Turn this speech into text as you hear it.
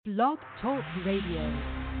Blog Talk Radio.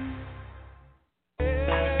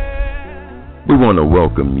 We want to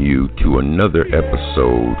welcome you to another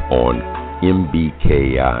episode on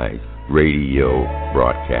MBKI Radio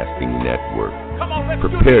Broadcasting Network.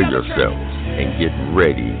 Prepare yourselves and get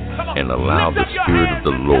ready and allow the Spirit of the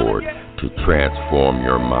Lord to transform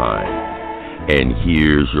your mind. And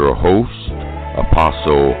here's your host,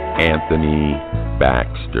 Apostle Anthony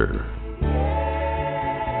Baxter.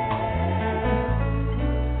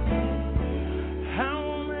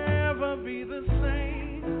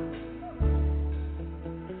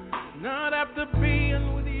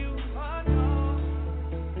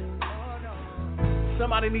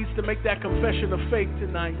 Somebody needs to make that confession of faith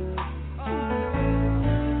tonight.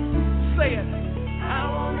 Say it. I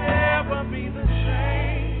will never be the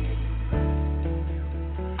same.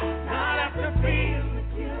 Not after being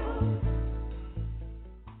with you.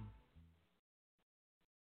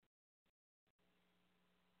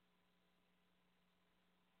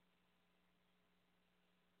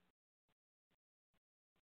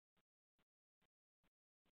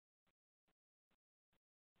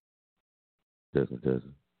 Testing.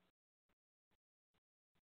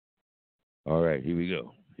 All right, here we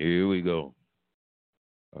go.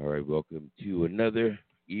 All right, welcome to another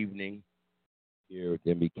evening here with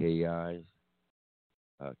MBKI's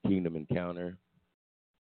Kingdom Encounter.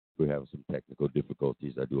 We're having some technical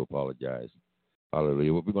difficulties. I do apologize.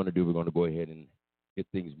 Hallelujah. What we're going to do, we're going to go ahead and get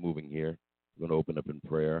things moving here. We're going to open up in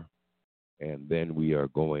prayer, and then we are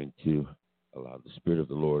going to allow the Spirit of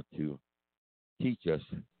the Lord to teach us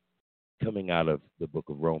coming out of the book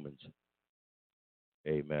of Romans.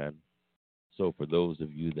 Amen. So for those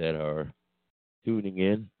of you that are tuning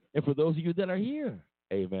in, and for those of you that are here,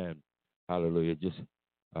 amen. Hallelujah. Just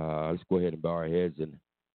let's go ahead and bow our heads and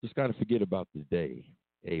just kind of forget about the day.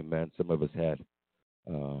 Amen. Some of us had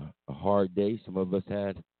a hard day. Some of us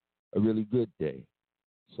had a really good day.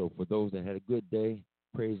 So for those that had a good day,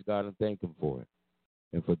 praise God and thank Him for it.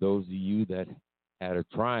 And for those of you that had a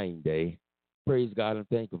trying day, praise God and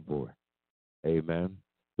thank Him for it. Amen.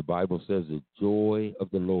 The Bible says the joy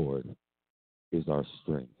of the Lord is our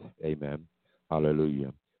strength. Amen.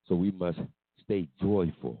 Hallelujah. So we must stay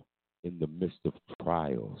joyful in the midst of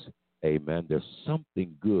trials. Amen. There's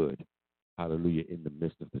something good, hallelujah, in the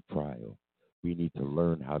midst of the trial. We need to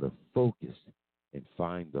learn how to focus and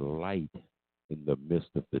find the light in the midst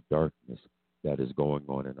of the darkness that is going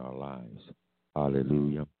on in our lives.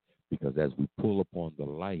 Hallelujah. Because as we pull upon the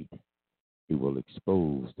light, it will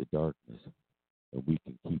expose the darkness. And we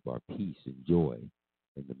can keep our peace and joy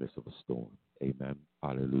in the midst of a storm. Amen.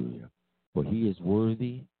 Hallelujah. For He is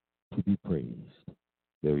worthy to be praised.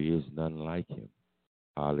 There is none like Him.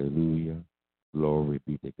 Hallelujah. Glory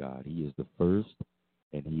be to God. He is the first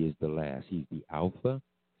and He is the last. He's the Alpha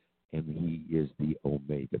and He is the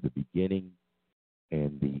Omega, the beginning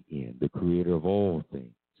and the end, the creator of all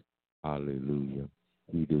things. Hallelujah.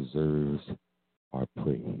 He deserves our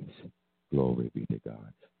praise. Glory be to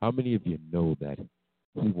God. How many of you know that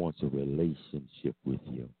He wants a relationship with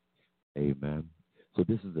you? Amen. So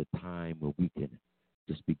this is a time where we can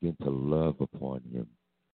just begin to love upon Him.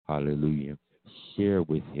 Hallelujah. Share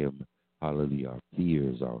with Him, hallelujah, our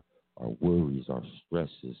fears, our worries, our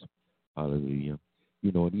stresses. Hallelujah.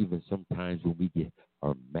 You know, and even sometimes when we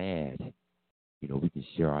are mad, you know, we can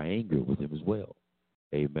share our anger with Him as well.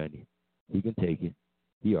 Amen. He can take it.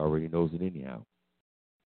 He already knows it anyhow.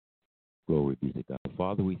 Glory be to God.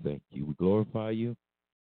 Father, we thank you. We glorify you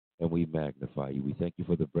and we magnify you. We thank you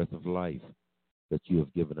for the breath of life that you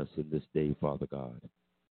have given us in this day, Father God.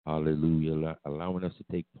 Hallelujah. Allowing us to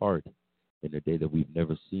take part in a day that we've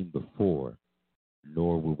never seen before,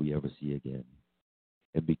 nor will we ever see again.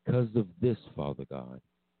 And because of this, Father God,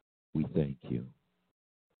 we thank you.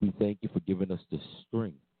 We thank you for giving us the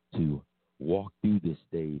strength to walk through this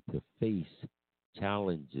day, to face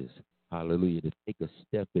challenges. Hallelujah, to take a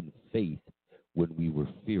step in faith when we were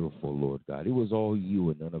fearful, Lord God. It was all you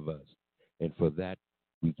and none of us. And for that,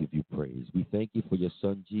 we give you praise. We thank you for your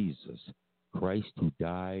Son, Jesus Christ, who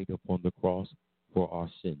died upon the cross for our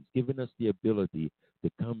sins, giving us the ability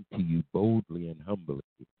to come to you boldly and humbly.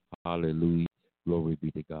 Hallelujah. Glory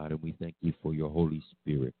be to God. And we thank you for your Holy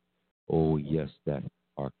Spirit. Oh, yes, that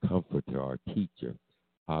our comforter, our teacher.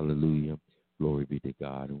 Hallelujah. Glory be to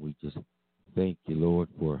God. And we just thank you, Lord,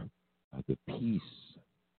 for the peace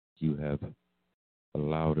you have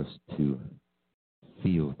allowed us to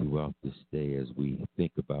feel throughout this day as we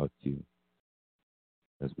think about you,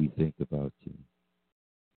 as we think about you,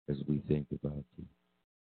 as we think about you.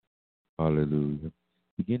 Hallelujah.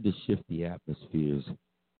 Begin to shift the atmospheres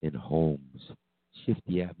in homes, shift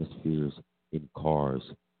the atmospheres in cars.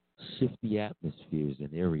 shift the atmospheres in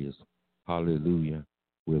areas, hallelujah,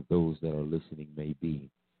 where those that are listening may be.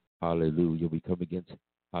 Hallelujah. We come against,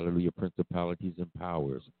 hallelujah, principalities and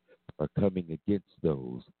powers are coming against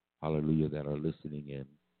those, hallelujah, that are listening in.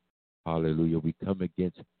 Hallelujah. We come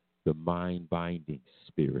against the mind-binding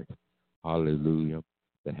spirit, hallelujah,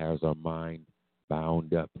 that has our mind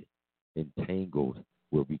bound up, entangled,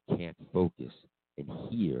 where we can't focus and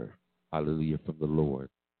hear, hallelujah, from the Lord.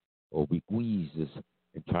 Or we squeezes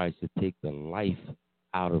and tries to take the life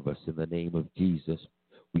out of us in the name of Jesus.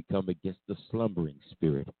 We come against the slumbering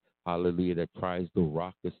spirit, hallelujah, that tries to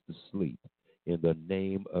rock us to sleep. In the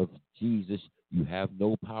name of Jesus, you have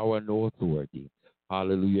no power, no authority.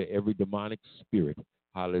 Hallelujah. Every demonic spirit,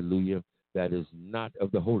 hallelujah, that is not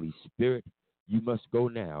of the Holy Spirit, you must go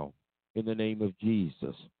now in the name of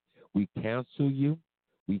Jesus. We cancel you.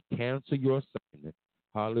 We cancel your assignment.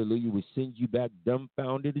 Hallelujah. We send you back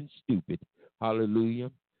dumbfounded and stupid. Hallelujah.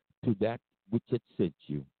 To that which had sent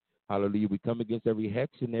you. Hallelujah. We come against every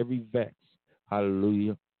hex and every vex.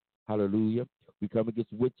 Hallelujah. Hallelujah. We come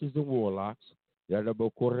against witches and warlocks. Hallelujah.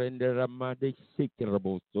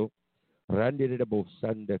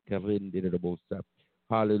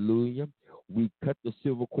 We cut the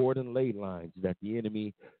silver cord and ley lines that the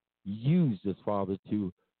enemy uses, Father,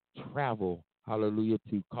 to travel, hallelujah,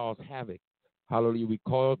 to cause havoc. Hallelujah. We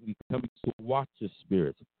come to watcher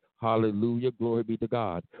spirits. Hallelujah. Glory be to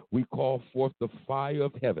God. We call forth the fire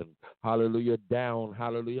of heaven. Hallelujah. Down.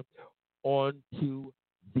 Hallelujah. Onto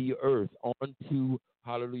the earth. Onto,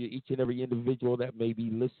 hallelujah, each and every individual that may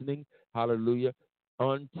be listening. Hallelujah.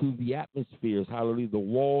 Onto the atmospheres. Hallelujah. The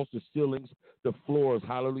walls, the ceilings, the floors.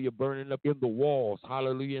 Hallelujah. Burning up in the walls.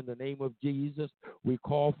 Hallelujah. In the name of Jesus, we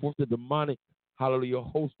call forth the demonic, hallelujah,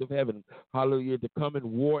 host of heaven, hallelujah, to come and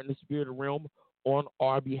war in the spirit realm on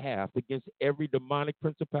our behalf against every demonic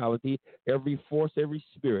principality, every force, every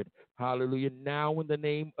spirit. Hallelujah. Now in the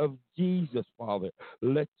name of Jesus, Father,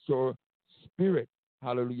 let your spirit,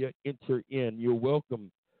 hallelujah, enter in. You're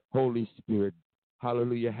welcome, Holy Spirit.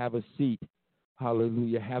 Hallelujah. Have a seat.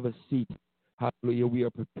 Hallelujah. Have a seat. Hallelujah. We are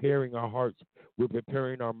preparing our hearts. We're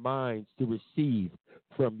preparing our minds to receive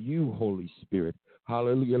from you, Holy Spirit.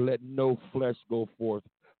 Hallelujah. Let no flesh go forth.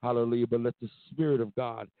 Hallelujah. But let the Spirit of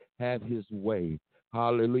God have his way.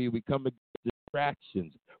 Hallelujah. We come against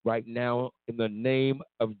distractions right now in the name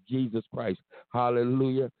of Jesus Christ.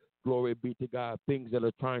 Hallelujah. Glory be to God. Things that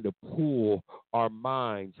are trying to pull our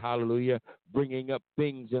minds. Hallelujah. Bringing up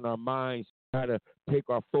things in our minds, trying to take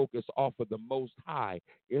our focus off of the Most High.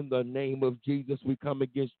 In the name of Jesus, we come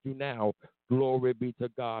against you now. Glory be to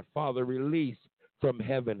God. Father, release from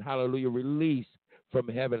heaven. Hallelujah. Release from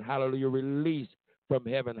heaven. Hallelujah. Release from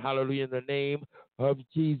heaven. Hallelujah. In the name of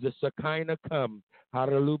Jesus. Shekinah, come.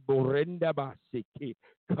 Hallelujah.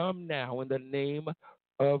 Come now in the name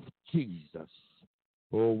of Jesus.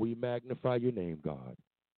 Oh, we magnify your name, God.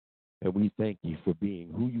 And we thank you for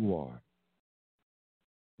being who you are.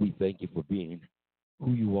 We thank you for being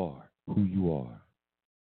who you are. Who you are.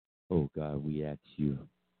 Oh, God, we ask you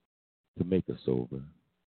to make us over.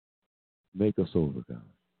 Make us over, God.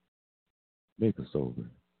 Make us over.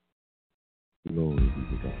 Glory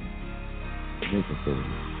be to God. Make us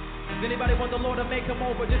over. Does anybody want the Lord to make them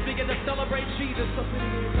over? Just begin to celebrate Jesus.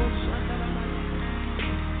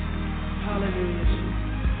 Hallelujah.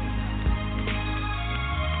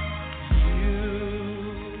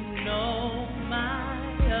 You know my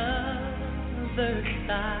other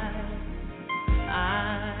side. I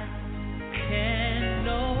can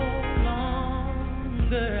no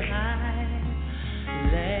longer hide.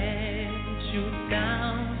 Let you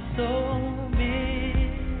down so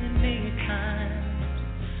many times.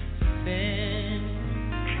 Been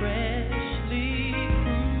freshly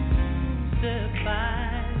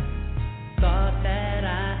crucified. Thought that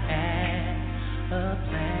I had a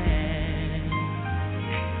plan.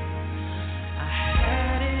 I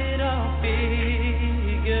had it all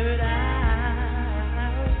figured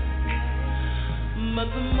out. But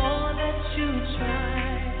the more that you try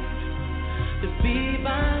to be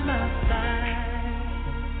by my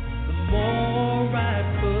side, the more I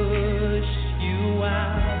push you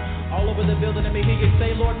out. All over the building, let me hear you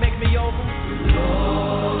say, Lord, make me over.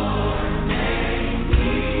 Lord, make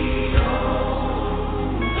me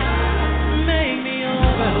over. Make me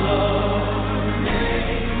over, Lord.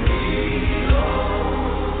 Make me over.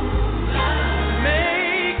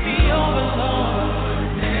 Make me over,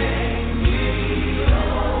 Lord. Make me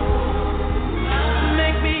over.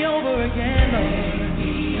 Make me over again, Lord. Make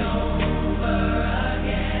me over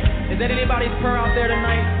again. Is that anybody's prayer out there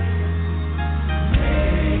tonight?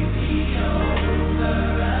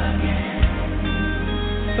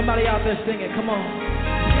 Somebody out there singing, come on.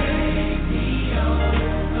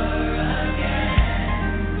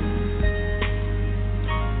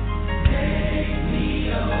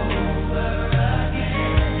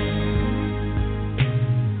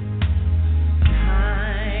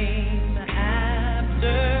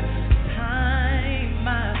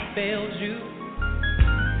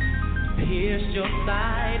 pierced your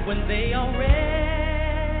side when they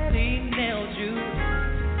already nailed you.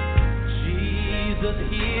 Jesus,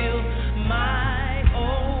 heal my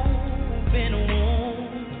open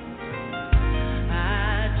wound.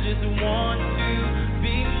 I just want to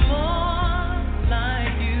be more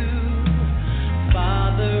like you.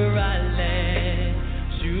 Father, I let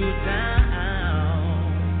you down.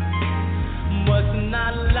 Must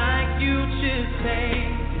not like you to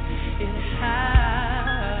take it out.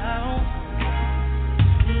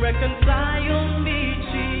 Reconcile me,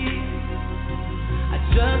 Jesus. I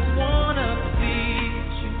just wanna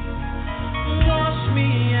please you. Wash me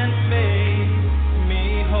and make me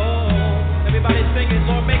whole. Everybody sing it,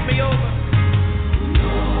 Lord, make me over.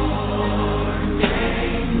 Lord,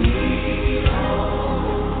 make me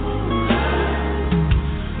over.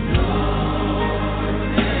 Lord,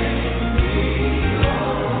 make me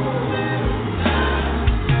over.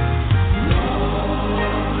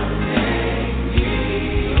 Lord, make me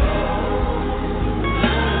over.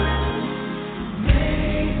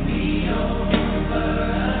 Make me over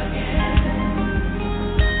again.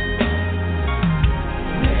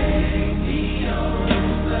 Make me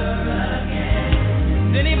over again.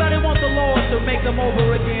 Does anybody want the Lord to make them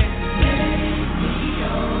over again?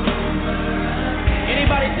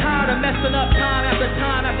 Anybody tired of messing up time after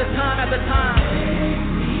time after time after time?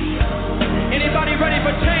 Anybody ready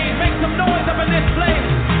for change? Make some noise up in this place.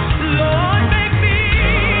 Lord, make me.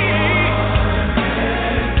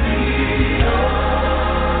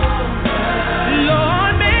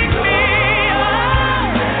 Lord, make me.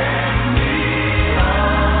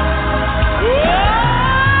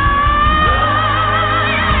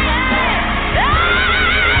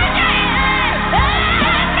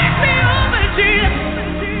 Make me over, Jesus.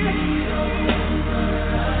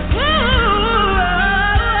 Ooh.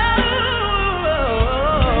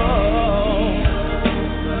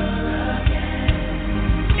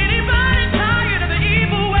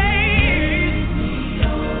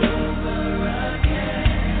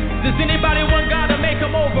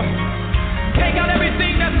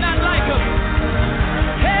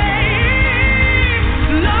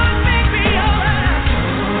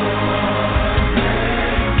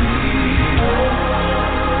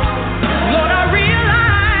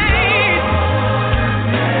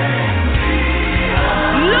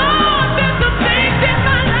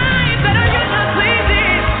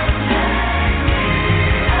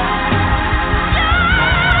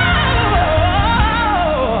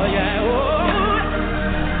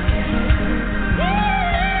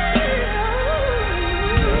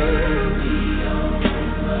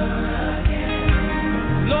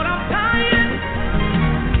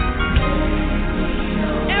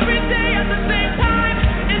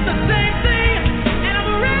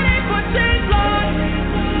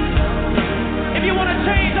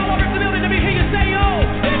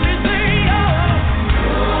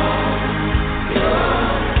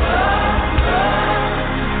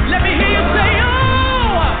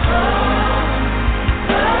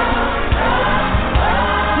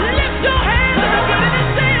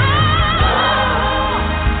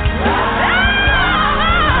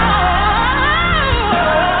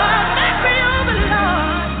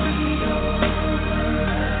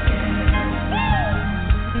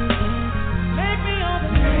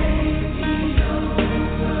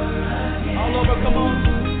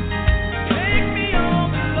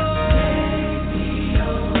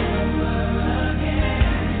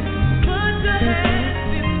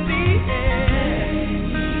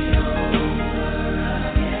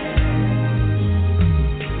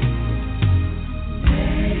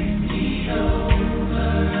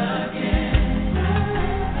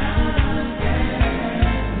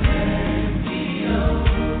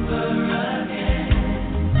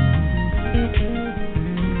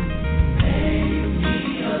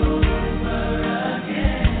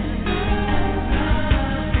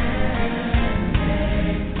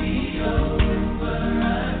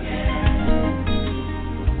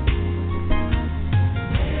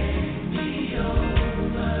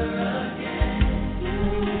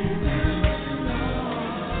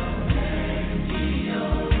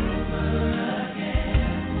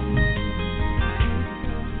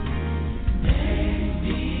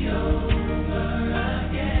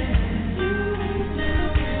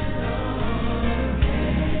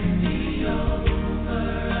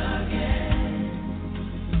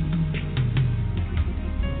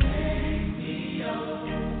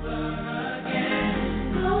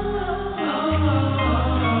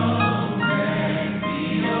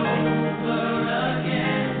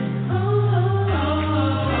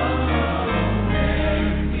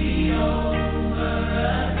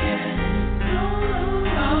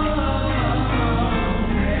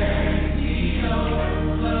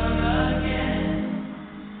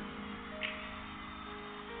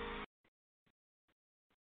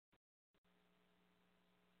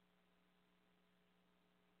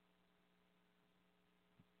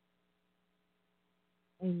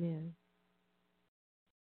 Amen.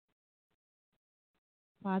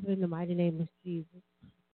 Father, in the mighty name of Jesus,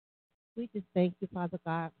 we just thank you, Father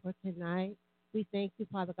God, for tonight. We thank you,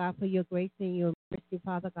 Father God, for your grace and your mercy,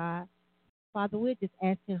 Father God. Father, we're just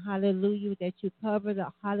asking, hallelujah, that you cover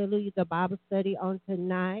the Bible study on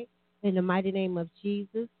tonight in the mighty name of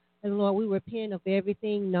Jesus. And Lord, we repent of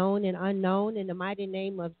everything known and unknown in the mighty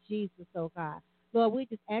name of Jesus, oh God. Lord, we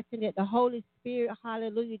just asking that the Holy Spirit,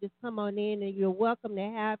 hallelujah, just come on in and you're welcome to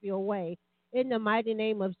have your way in the mighty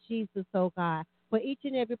name of Jesus, oh God. For each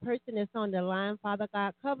and every person that's on the line, Father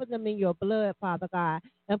God, cover them in your blood, Father God.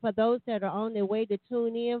 And for those that are on their way to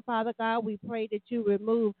tune in, Father God, we pray that you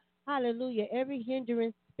remove, hallelujah, every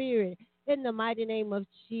hindering spirit in the mighty name of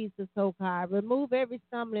Jesus, oh God. Remove every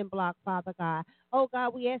stumbling block, Father God. Oh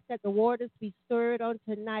God, we ask that the waters be stirred on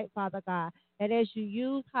tonight, Father God. And as you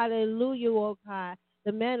use, hallelujah, oh God,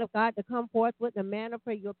 the man of God to come forth with the manna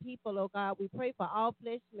for your people, oh God. We pray for all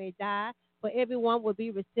flesh may die, for everyone will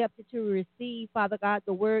be receptive to receive, Father God,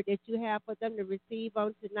 the word that you have for them to receive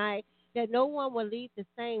on tonight, that no one will leave the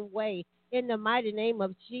same way. In the mighty name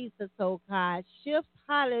of Jesus, oh God. Shift,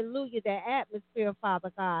 hallelujah, the atmosphere,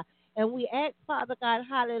 Father God. And we ask, Father God,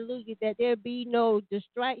 hallelujah, that there be no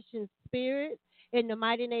distraction spirits. In the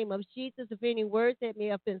mighty name of Jesus, if any words that may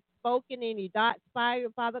have been spoken, any dots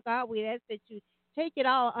fired, Father God, we ask that you take it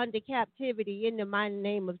all under captivity in the mighty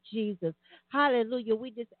name of Jesus. Hallelujah.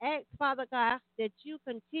 We just ask, Father God, that you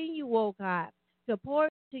continue, oh God, to pour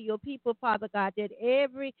to your people, Father God, that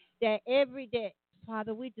every day,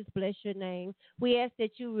 Father, we just bless your name. We ask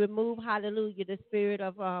that you remove, hallelujah, the spirit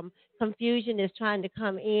of confusion that's trying to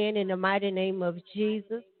come in the mighty name of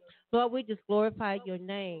Jesus. Lord, we just glorify your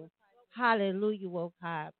name. Hallelujah, oh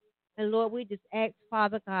God. And Lord, we just ask,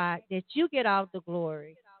 Father God, that you get all the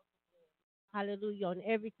glory. Hallelujah, on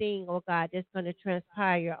everything, oh God, that's going to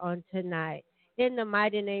transpire on tonight. In the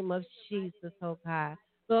mighty name of Jesus, oh God.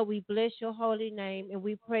 Lord, we bless your holy name and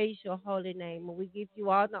we praise your holy name and we give you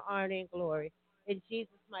all the honor and glory. In Jesus'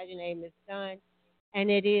 mighty name it's done, and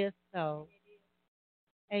it is so.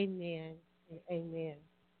 Amen and amen.